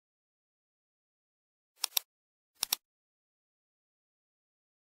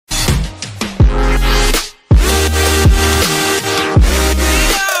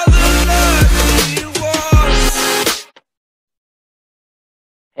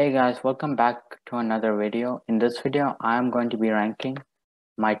Hey guys, welcome back to another video. In this video, I am going to be ranking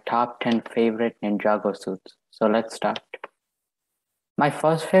my top 10 favorite Ninjago suits. So let's start. My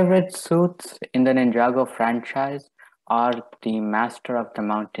first favorite suits in the Ninjago franchise are the Master of the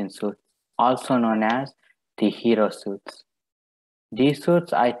Mountain suits, also known as the Hero suits. These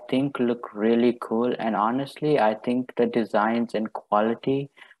suits I think look really cool, and honestly, I think the designs and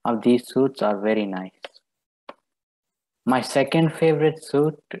quality of these suits are very nice. My second favorite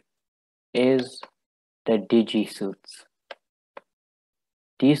suit is the Digi suits.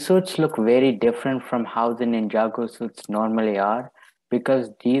 These suits look very different from how the Ninjago suits normally are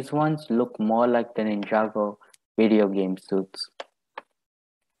because these ones look more like the Ninjago video game suits.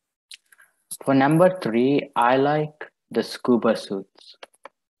 For number 3, I like the scuba suits.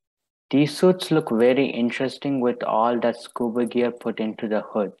 These suits look very interesting with all that scuba gear put into the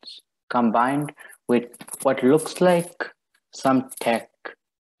hoods, combined with what looks like some tech.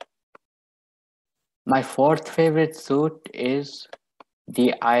 My fourth favorite suit is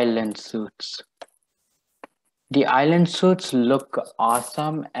the island suits. The island suits look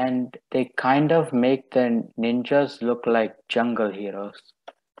awesome and they kind of make the ninjas look like jungle heroes.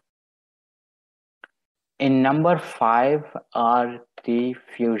 In number 5 are the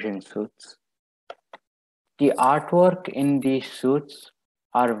fusion suits. The artwork in these suits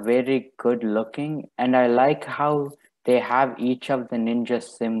are very good looking and I like how they have each of the ninja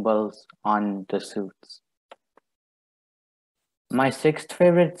symbols on the suits. My sixth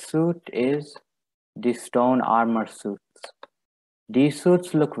favorite suit is the stone armor suits. These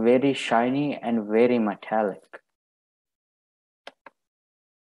suits look very shiny and very metallic.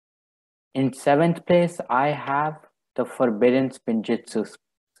 In seventh place, I have the Forbidden Spinjitzu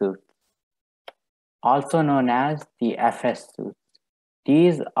suits, also known as the FS suits.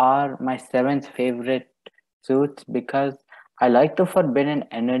 These are my seventh favorite suits because I like the forbidden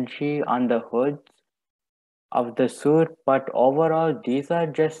energy on the hoods of the suit, but overall, these are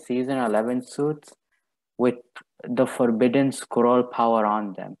just Season 11 suits with the forbidden scroll power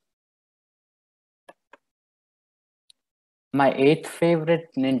on them. My eighth favorite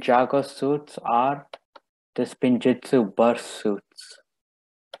Ninjago suits are the Spinjitzu burst suits.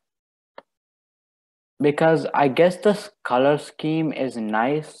 Because I guess the color scheme is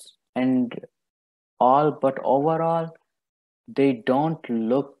nice and all, but overall, they don't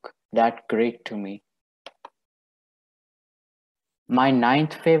look that great to me. My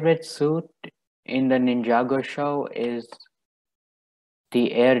ninth favorite suit in the Ninjago show is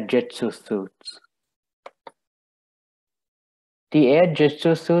the Air Jitsu suits. The Air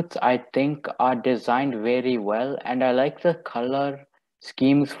Jitsu suits I think are designed very well and I like the color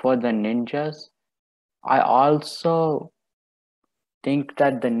schemes for the ninjas. I also think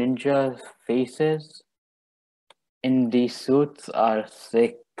that the ninja faces in these suits are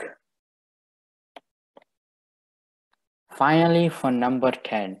sick. Finally, for number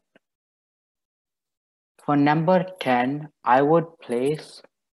 10. For number 10, I would place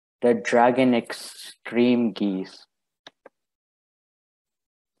the Dragon Extreme Geese.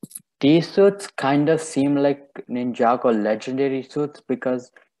 These suits kind of seem like Ninjago legendary suits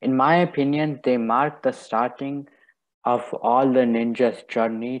because, in my opinion, they mark the starting of all the ninjas'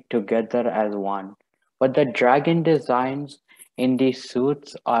 journey together as one. But the dragon designs in these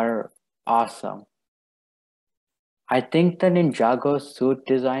suits are awesome. I think the Ninjago suit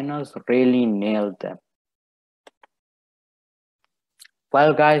designers really nailed them.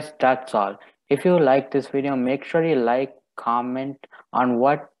 Well guys, that's all. If you like this video, make sure you like, comment on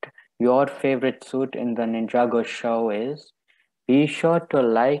what your favorite suit in the Ninjago show is. Be sure to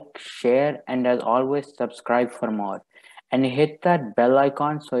like, share, and as always, subscribe for more. And hit that bell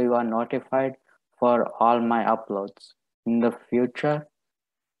icon so you are notified for all my uploads in the future.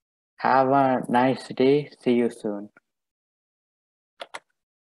 Have a nice day. See you soon.